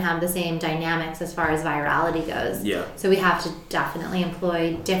definitely doesn't have the same dynamics as far as virality goes. So we have to definitely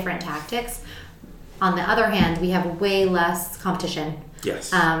employ different tactics. On the other hand, we have way less competition.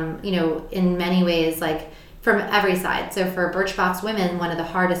 Yes. In many ways, from every side. So for Birchbox Women, one of the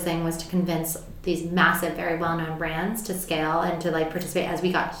hardest thing was to convince these massive, very well-known brands to scale and to like participate, as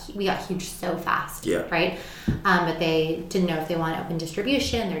we got huge so fast, right? But they didn't know if they want open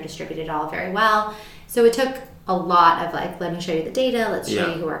distribution. They're distributed all very well. So it took a lot of like, let me show you the data, let's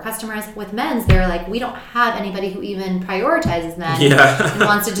show you who our customers. With men's, they're like, we don't have anybody who even prioritizes men and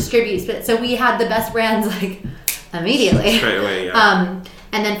wants to distribute. So we had the best brands like immediately. Straight away,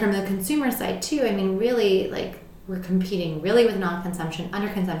 And then from the consumer side too, I mean, really, like, we're competing really with non-consumption,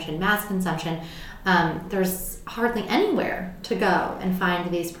 underconsumption, mass consumption. There's hardly anywhere to go and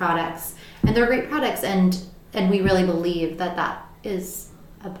find these products, and they're great products, and we really believe that is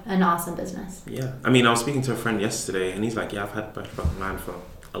an awesome business. Yeah, I mean, I was speaking to a friend yesterday, and he's like, "Yeah, I've had Birchbox Man for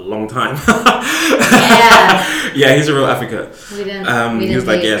a long time." Yeah, he's a real advocate. We didn't he was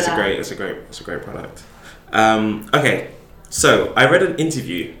like, "Yeah, it's a great product." Okay. So, I read an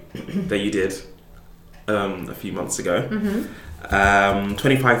interview that you did a few months ago.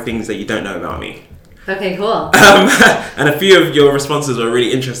 25 things that you don't know about me. Okay, cool. And a few of your responses were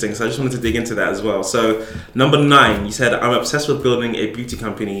really interesting, so I just wanted to dig into that as well. So, number 9, you said, I'm obsessed with building a beauty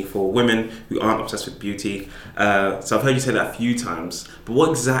company for women who aren't obsessed with beauty. So I've heard you say that a few times, but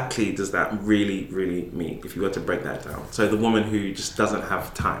what exactly does that really, really mean, if you were to break that down? So the woman who just doesn't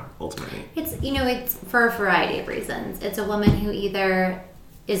have time, ultimately. It's for a variety of reasons. It's a woman who either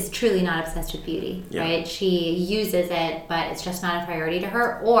is truly not obsessed with beauty, right? She uses it, but it's just not a priority to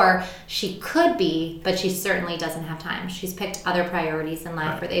her. Or she could be, but she certainly doesn't have time. She's picked other priorities in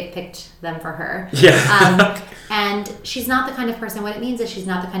life, or they've picked them for her. And she's not the kind of person, what it means is she's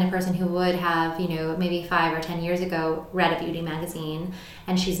not the kind of person who would have, maybe 5 or 10 years ago read a beauty magazine.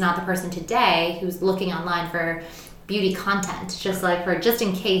 And she's not the person today who's looking online for beauty content, just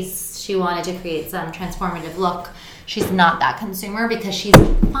in case she wanted to create some transformative look. She's not that consumer because she's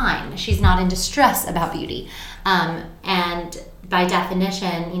fine. She's not in distress about beauty. And by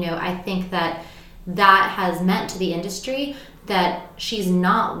definition, I think that has meant to the industry that she's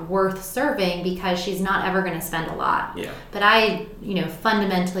not worth serving because she's not ever going to spend a lot. But I,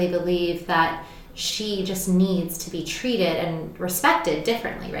 fundamentally believe that she just needs to be treated and respected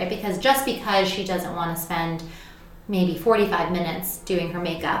differently, right? Because she doesn't want to spend maybe 45 minutes doing her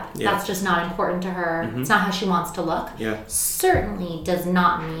makeup. That's just not important to her. It's not how she wants to look. Certainly does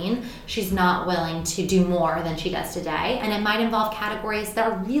not mean she's not willing to do more than she does today. And it might involve categories that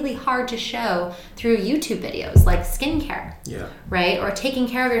are really hard to show through YouTube videos, like skincare, right? Or taking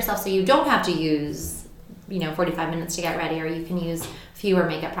care of yourself so you don't have to use, 45 minutes to get ready, or you can use fewer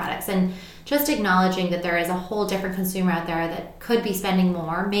makeup products. And just acknowledging that there is a whole different consumer out there that could be spending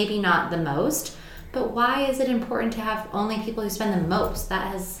more, maybe not the most. But why is it important to have only people who spend the most? That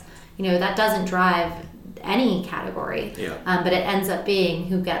has, that doesn't drive any category. But it ends up being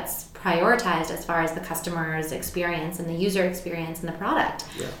who gets prioritized as far as the customer's experience and the user experience and the product.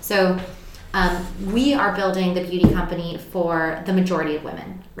 So we are building the beauty company for the majority of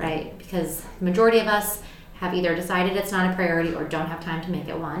women, right? Because the majority of us have either decided it's not a priority or don't have time to make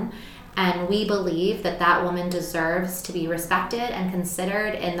it one. And we believe that woman deserves to be respected and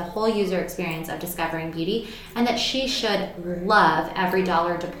considered in the whole user experience of discovering beauty, and that she should love every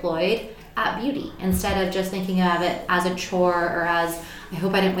dollar deployed at beauty instead of just thinking of it as a chore or as, I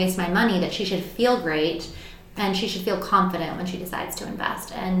hope I didn't waste my money, that she should feel great and she should feel confident when she decides to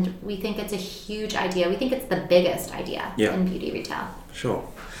invest. And we think it's a huge idea. We think it's the biggest idea in beauty retail. Sure.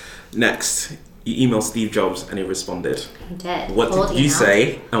 Next. You emailed Steve Jobs and he responded. I did. What did you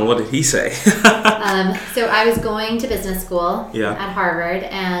say and what did he say? So I was going to business school at Harvard,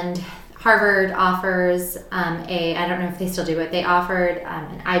 and Harvard offers I don't know if they still do it, they offered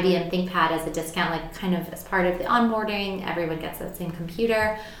an IBM ThinkPad as a discount, like kind of as part of the onboarding. Everyone gets that same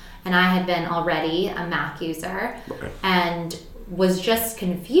computer. And I had been already a Mac user and was just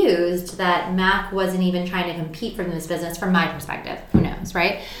confused that Mac wasn't even trying to compete for this business from my perspective. Who knows,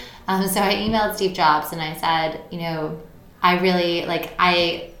 right? So I emailed Steve Jobs and I said, I really,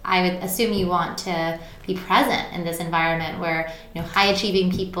 I would assume you want to be present in this environment where, high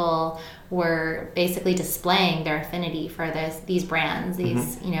achieving people were basically displaying their affinity for these brands,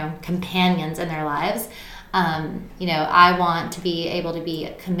 these, companions in their lives. I want to be able to be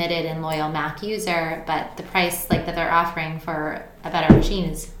a committed and loyal Mac user, but the price that they're offering for a better machine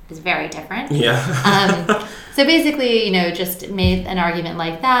is very different. So basically, just made an argument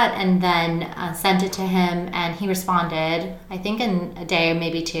like that and then sent it to him, and he responded, I think in a day,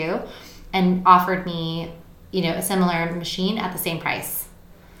 maybe 2, and offered me, a similar machine at the same price.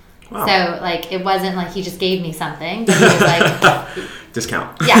 Wow. So it wasn't like he just gave me something, but he was like...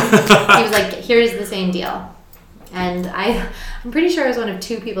 Discount. Yeah. He was like, here's the same deal. And I'm pretty sure I was one of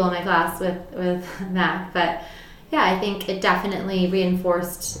 2 people in my class with Mac, but yeah, I think it definitely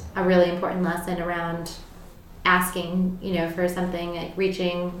reinforced a really important lesson around asking, for something, like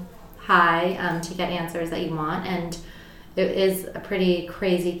reaching high to get answers that you want. And it is a pretty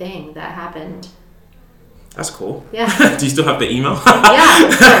crazy thing that happened. That's cool. Yeah. Do you still have the email?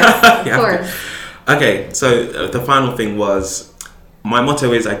 Yeah, of course. Okay, so the final thing was, my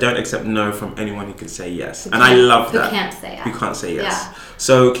motto is I don't accept no from anyone who can say yes. And I love that. Who can't say yes. Who can't say yes. Yeah.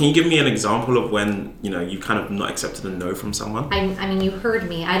 So can you give me an example of when, you kind of not accepted a no from someone? I mean, you heard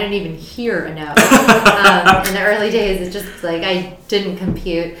me. I didn't even hear a no. In the early days, it's just like I didn't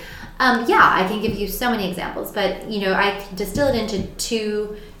compute. I can give you so many examples, but, I can distill it into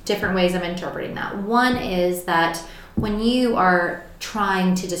 2 different ways of interpreting that. One is that when you are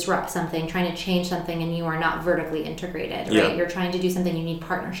trying to disrupt something, trying to change something, and you are not vertically integrated, right? Yeah. You're trying to do something, you need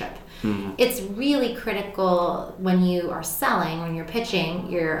partnership. Mm-hmm. It's really critical when you are selling, when you're pitching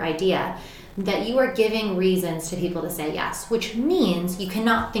your idea, that you are giving reasons to people to say yes, which means you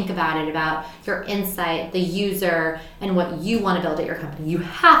cannot think about it about your insight, the user, and what you want to build at your company. You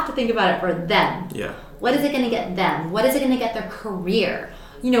have to think about it for them. Yeah. What is it going to get them? What is it going to get their career?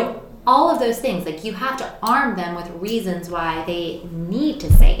 All of those things, like you have to arm them with reasons why they need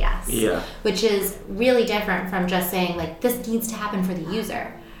to say yes. Yeah. Which is really different from just saying like, this needs to happen for the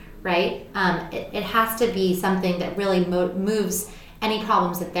user, right? It has to be something that really moves any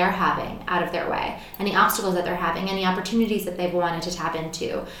problems that they're having out of their way, any obstacles that they're having, any opportunities that they've wanted to tap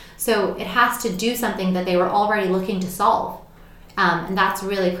into. So it has to do something that they were already looking to solve. And that's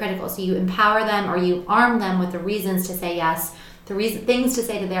really critical. So you empower them or you arm them with the reasons to say yes, things to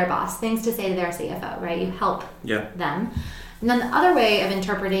say to their boss, things to say to their CFO, right? You help them. And then the other way of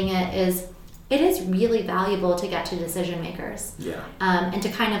interpreting it is really valuable to get to decision makers. Yeah. And to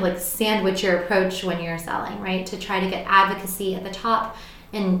kind of like sandwich your approach when you're selling, right? To try to get advocacy at the top.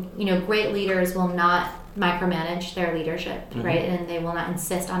 And, great leaders will not micromanage their leadership, mm-hmm. right? And they will not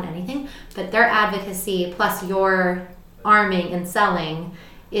insist on anything. But their advocacy plus your arming and selling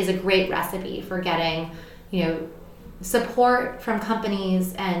is a great recipe for getting, support from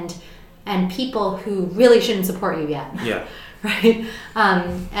companies and people who really shouldn't support you yet. Yeah. Right?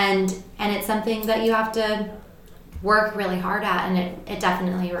 And it's something that you have to work really hard at, and it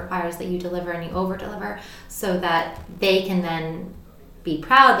definitely requires that you deliver and you over-deliver so that they can then be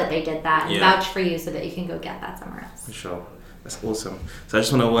proud that they did that and vouch for you so that you can go get that somewhere else. For sure. That's awesome. So I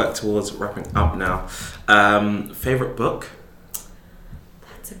just want to work towards wrapping up now. Favorite book?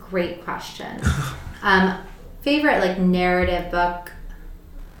 That's a great question. Favorite narrative book?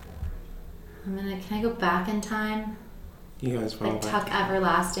 Can I go back in time? You guys Tuck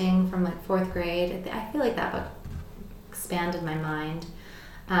Everlasting from 4th grade. I feel like that book expanded my mind.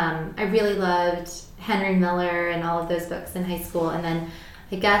 I really loved Henry Miller and all of those books in high school. And then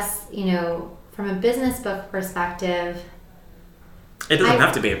I guess, from a business book perspective, it doesn't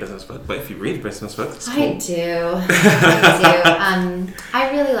have to be a business book, but if you read a business book, it's cool. I do. I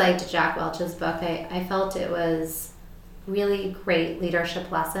really liked Jack Welch's book. I felt it was really great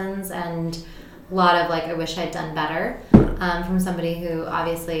leadership lessons and a lot of I wish I'd done better from somebody who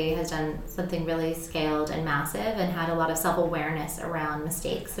obviously has done something really scaled and massive and had a lot of self-awareness around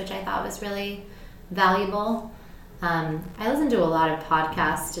mistakes, which I thought was really valuable. I listen to a lot of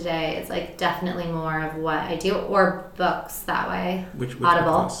podcasts today. It's definitely more of what I do, or books that way. Which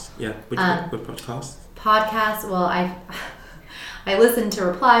Audible. Podcasts? Yeah, which podcasts? Podcasts. Well, I listen to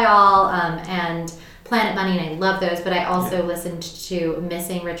Reply All and Planet Money, and I love those. But I also listened to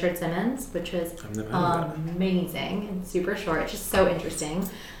Missing Richard Simmons, which was amazing and super short. It's just so interesting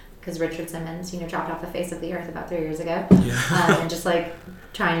because Richard Simmons, dropped off the face of the earth about 3 years ago, and just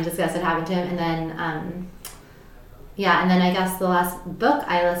trying to discuss what happened to him, and then. And then I guess the last book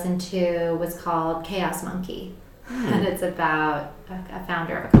I listened to was called Chaos Monkey. And it's about a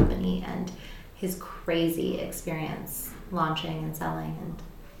founder of a company and his crazy experience launching and selling.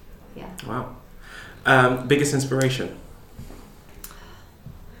 And Wow. Biggest inspiration?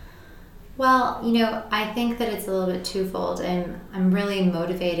 Well, I think that it's a little bit twofold. I'm really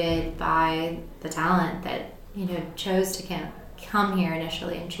motivated by the talent that, chose to come here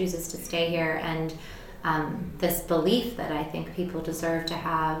initially and chooses to stay here, and this belief that I think people deserve to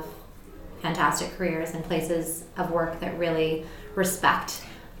have fantastic careers and places of work that really respect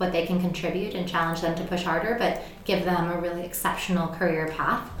what they can contribute and challenge them to push harder, but give them a really exceptional career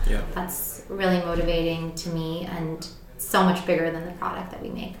path. Yeah. That's really motivating to me and so much bigger than the product that we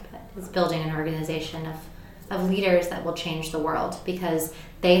make. But it's building an organization of leaders that will change the world because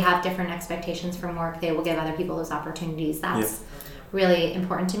they have different expectations from work. They will give other people those opportunities. That's really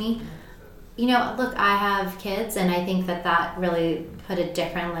important to me. look, I have kids, and I think that really put a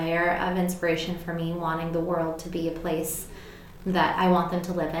different layer of inspiration for me, wanting the world to be a place that I want them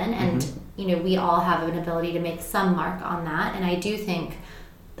to live in. And, we all have an ability to make some mark on that. And I do think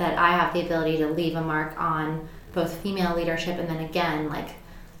that I have the ability to leave a mark on both female leadership and then again, like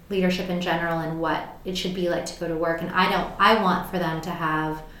leadership in general and what it should be like to go to work. And I want for them to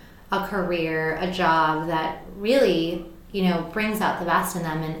have a career, a job that really, brings out the best in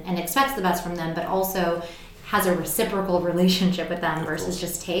them and expects the best from them, but also has a reciprocal relationship with them versus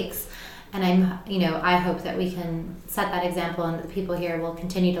just takes. And I hope that we can set that example, and the people here will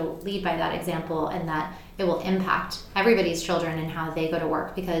continue to lead by that example, and that it will impact everybody's children and how they go to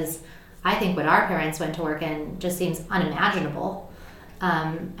work, because I think what our parents went to work in just seems unimaginable.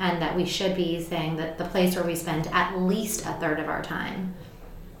 And that we should be saying that the place where we spend at least a third of our time,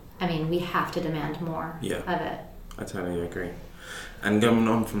 we have to demand more of it. I totally agree. And going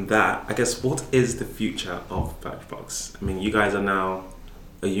on from that, I guess, what is the future of Birchbox? You guys are now...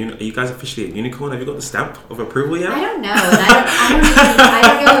 Are you guys officially a unicorn? Have you got the stamp of approval yet? I don't know. And I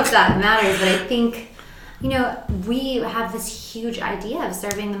don't know if that matters, but I think, we have this huge idea of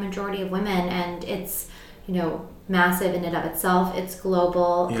serving the majority of women, and it's, massive in and of itself. It's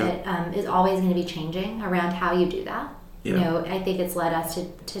global. Yeah. It is always going to be changing around how you do that. Yeah. I think it's led us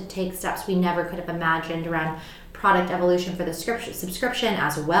to take steps we never could have imagined around product evolution for the subscription,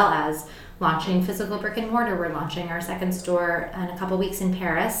 as well as launching physical brick and mortar. We're launching our second store in a couple weeks in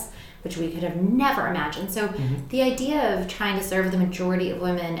Paris, which we could have never imagined. So the idea of trying to serve the majority of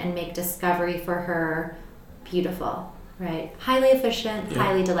women and make discovery for her beautiful, right? Highly efficient,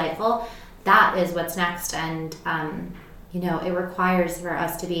 highly delightful. That is what's next. And, it requires for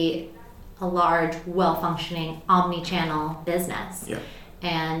us to be a large, well-functioning, omni-channel business. Yeah.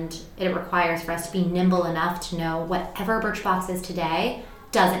 And it requires for us to be nimble enough to know whatever Birchbox is today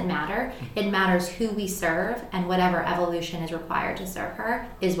doesn't matter. It matters who we serve, and whatever evolution is required to serve her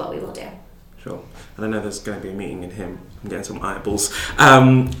is what we will do. Sure. And I know there's going to be a meeting in him. I'm getting some eyeballs.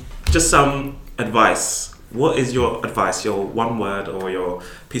 Just some advice. What is your advice, your one word or your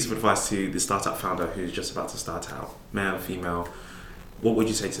piece of advice to the startup founder who's just about to start out, male, female? What would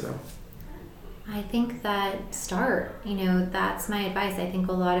you say to them? I think that start. That's my advice. I think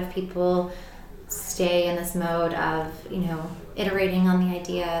a lot of people stay in this mode of, iterating on the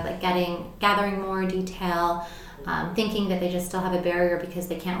idea, like gathering more detail, thinking that they just still have a barrier because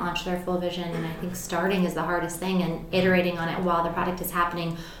they can't launch their full vision. And I think starting is the hardest thing, and iterating on it while the product is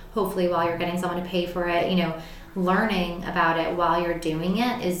happening, hopefully while you're getting someone to pay for it, learning about it while you're doing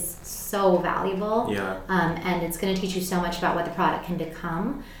it is so valuable. Yeah. And it's going to teach you so much about what the product can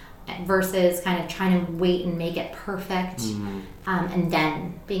become, versus kind of trying to wait and make it perfect, and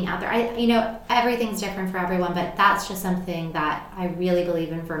then being out there. Everything's different for everyone, but that's just something that I really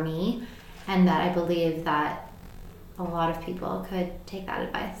believe in for me, and that I believe that a lot of people could take that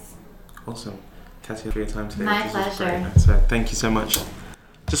advice. Awesome. Katia, for your time today. My pleasure. So thank you so much.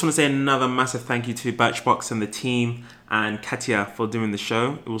 Just want to say another massive thank you to Birchbox and the team, and Katia for doing the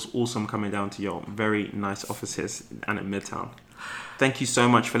show. It was awesome coming down to your very nice offices and in Midtown. Thank you so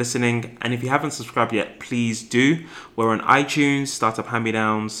much for listening. And if you haven't subscribed yet, please do. We're on iTunes, Startup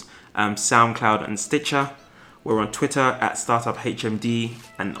Hand-Me-Downs, SoundCloud and Stitcher. We're on Twitter at StartupHMD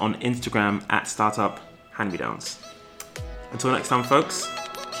and on Instagram at Startup Hand-Me-Downs. Until next time, folks,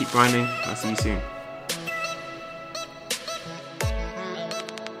 keep grinding. I'll see you soon.